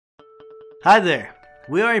Hi there!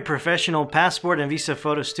 We are a professional passport and visa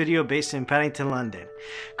photo studio based in Paddington, London,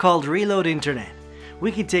 called Reload Internet.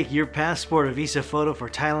 We can take your passport or visa photo for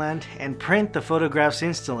Thailand and print the photographs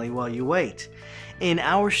instantly while you wait, in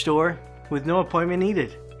our store with no appointment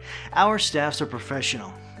needed. Our staffs are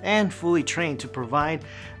professional and fully trained to provide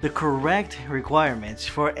the correct requirements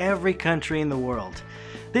for every country in the world.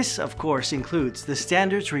 This, of course, includes the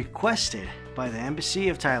standards requested by the Embassy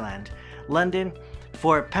of Thailand, London,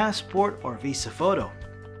 for a passport or visa photo.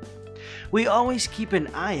 We always keep an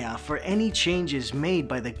eye out for any changes made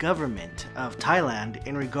by the government of Thailand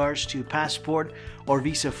in regards to passport or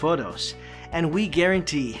visa photos, and we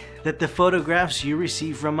guarantee that the photographs you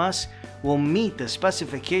receive from us will meet the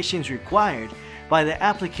specifications required by the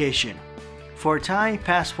application. For Thai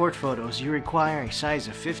passport photos, you require a size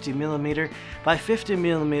of 50mm by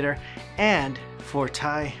 50mm, and for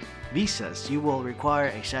Thai visas, you will require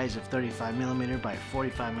a size of 35mm by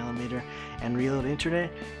 45mm, and Reload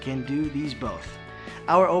Internet can do these both.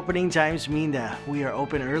 Our opening times mean that we are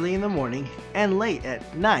open early in the morning and late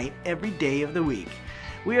at night every day of the week.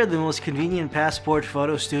 We are the most convenient passport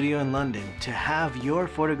photo studio in London to have your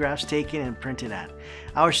photographs taken and printed at.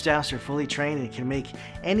 Our staffs are fully trained and can make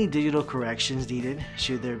any digital corrections needed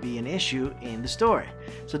should there be an issue in the store.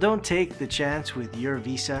 So don't take the chance with your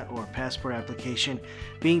visa or passport application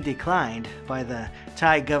being declined by the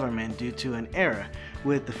Thai government due to an error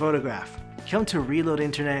with the photograph. Come to Reload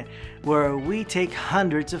Internet, where we take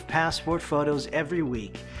hundreds of passport photos every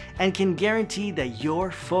week and can guarantee that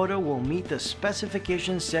your photo will meet the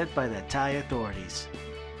specifications set by the Thai authorities.